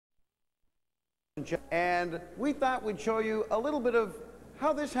And we thought we'd show you a little bit of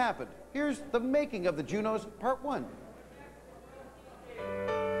how this happened. Here's the making of the Junos, Part 1.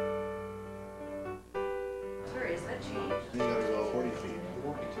 Sorry, is that changed? You gotta go 40 feet.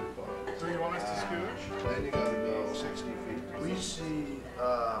 42 feet. So you want us to scooch? Then you gotta go 60 feet. We see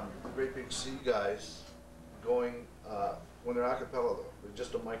great big C guys going, when they're a cappella though, with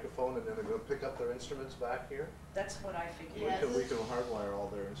just a microphone, and then they're gonna pick up their instruments back here. That's what I figured. Yes. We can hardwire all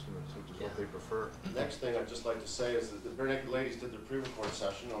their instruments, which is what they prefer. Next thing I'd just like to say is that the Bare Naked Ladies did their pre-record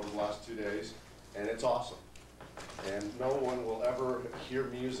session over the last 2 days, and it's awesome. And no one will ever hear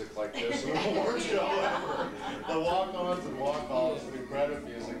music like this in an award show ever. The walk-ons and walk-offs and credit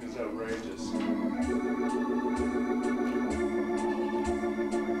music is outrageous.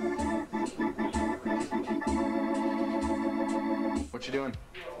 What you doing?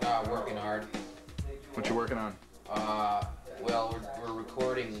 Working hard. What you working on? Well, we're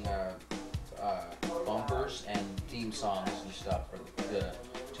recording bumpers and theme songs and stuff for the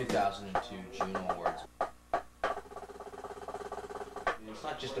 2002 Juno Awards. It's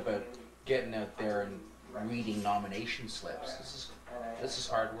not just about getting out there and reading nomination slips. This is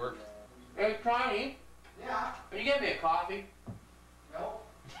hard work. Hey, Connie. Yeah. Can you get me a coffee? No.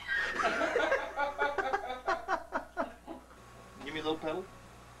 Give me a little pedal.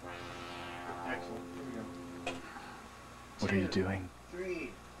 Excellent. Here we go. What are you doing?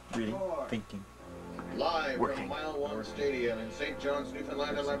 3, Reading, 4. thinking. Live Working. from Mile One Stadium in St. John's,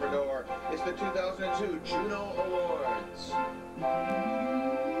 Newfoundland and Labrador, it's the 2002 Juno Awards.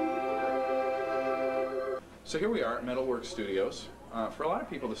 So here we are at Metalworks Studios. For a lot of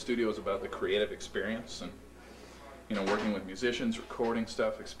people, the studio is about the creative experience and, you know, working with musicians, recording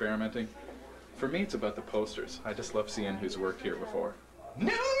stuff, experimenting. For me, it's about the posters. I just love seeing who's worked here before. New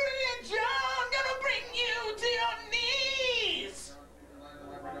religion gonna bring you to your knees.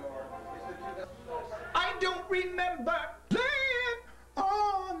 I don't remember laying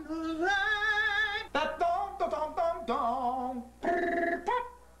on the line. That dong.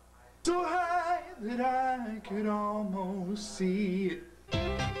 So high that I could almost see it. You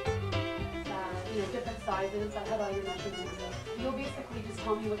know, different sizes. I have all your measurements. You'll basically just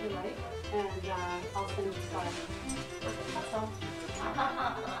tell me what you like, and I'll send you stuff. That's all.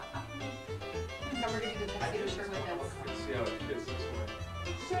 And we're gonna do the tuxedo shirt with this. Let's see how it fits this one.